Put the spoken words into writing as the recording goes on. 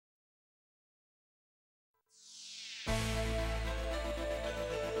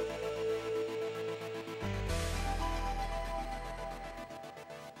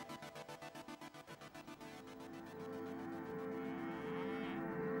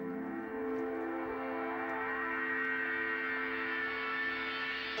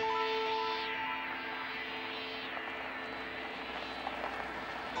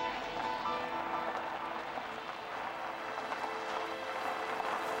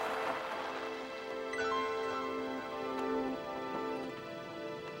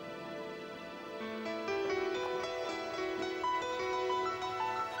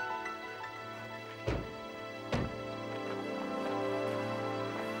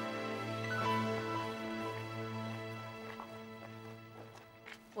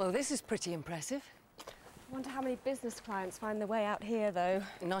Well, this is pretty impressive. I wonder how many business clients find their way out here, though.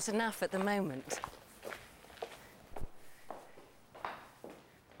 Not enough at the moment.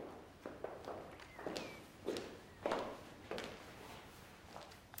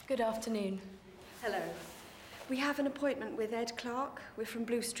 Good afternoon. Hello. We have an appointment with Ed Clark. We're from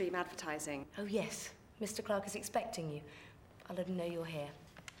Blue Stream Advertising. Oh, yes. Mr. Clark is expecting you. I'll let him know you're here.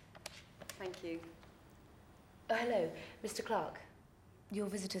 Thank you. Oh, hello, Mr. Clark. Your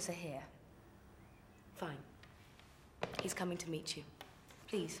visitors are here. Fine. He's coming to meet you.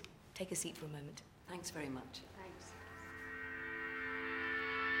 Please, take a seat for a moment. Thanks very much. Thanks.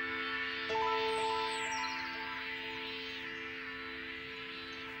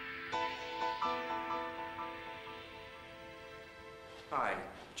 Hi,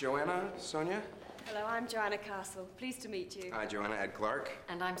 Joanna, Sonia? Hello, I'm Joanna Castle. Pleased to meet you. Hi, Joanna, Ed Clark.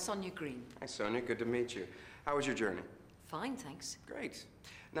 And I'm Sonia Green. Hi, Sonia, good to meet you. How was your journey? Fine, thanks. Great.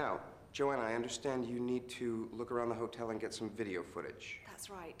 Now, Joanna, I understand you need to look around the hotel and get some video footage. That's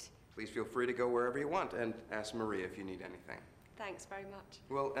right. Please feel free to go wherever you want and ask Maria if you need anything. Thanks very much.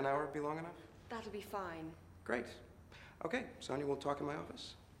 Will an hour be long enough? That'll be fine. Great. Okay, Sonia, we'll talk in my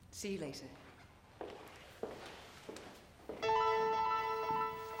office. See you later.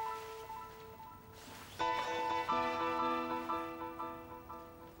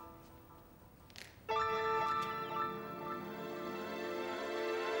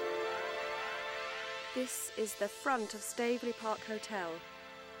 This is the front of Staveley Park Hotel,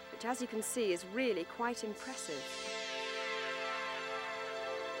 which, as you can see, is really quite impressive.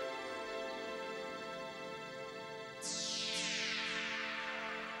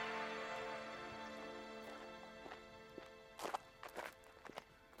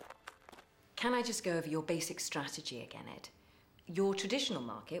 Can I just go over your basic strategy again, Ed? Your traditional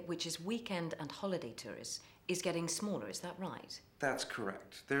market, which is weekend and holiday tourists, is getting smaller, is that right? That's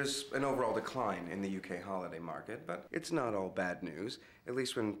correct. There's an overall decline in the UK holiday market, but it's not all bad news. At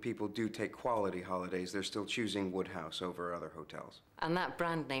least when people do take quality holidays, they're still choosing Woodhouse over other hotels. And that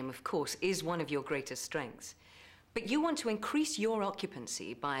brand name, of course, is one of your greatest strengths. But you want to increase your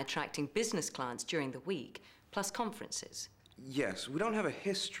occupancy by attracting business clients during the week, plus conferences. Yes, we don't have a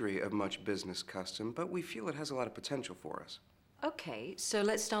history of much business custom, but we feel it has a lot of potential for us. Okay, so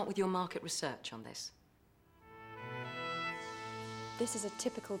let's start with your market research on this. This is a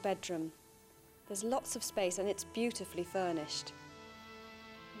typical bedroom. There's lots of space and it's beautifully furnished.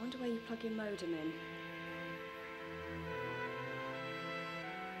 I wonder where you plug your modem in.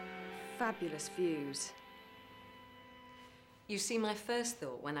 Fabulous views. You see, my first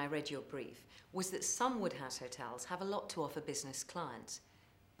thought when I read your brief was that some Woodhouse hotels have a lot to offer business clients,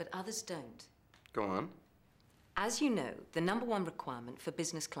 but others don't. Go on. As you know, the #1 requirement for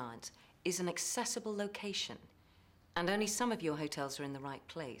business clients is an accessible location, and only some of your hotels are in the right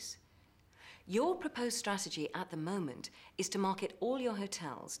place. Your proposed strategy at the moment is to market all your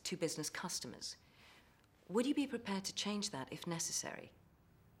hotels to business customers. Would you be prepared to change that if necessary?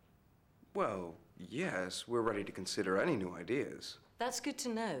 Well, yes, we're ready to consider any new ideas. That's good to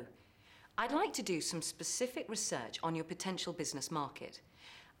know. I'd like to do some specific research on your potential business market.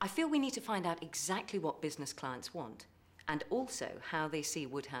 I feel we need to find out exactly what business clients want, and also how they see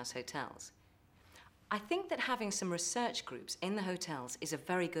Woodhouse hotels. I think that having some research groups in the hotels is a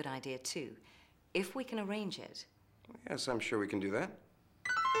very good idea too, if we can arrange it. Yes, I'm sure we can do that.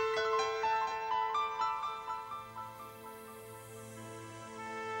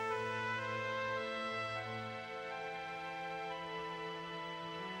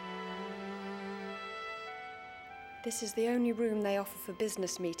 This is the only room they offer for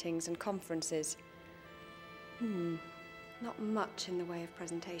business meetings and conferences. Not much in the way of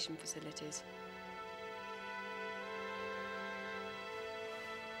presentation facilities.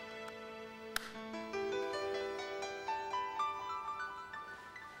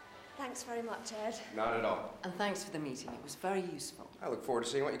 Thanks very much, Ed. Not at all. And thanks for the meeting. It was very useful. I look forward to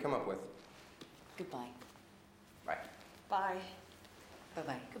seeing what you come up with. Goodbye. Bye. Bye.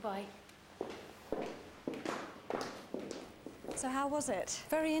 Bye-bye. Goodbye. So how was it?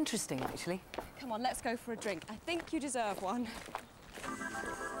 Very interesting, actually. Come on, let's go for a drink. I think you deserve one.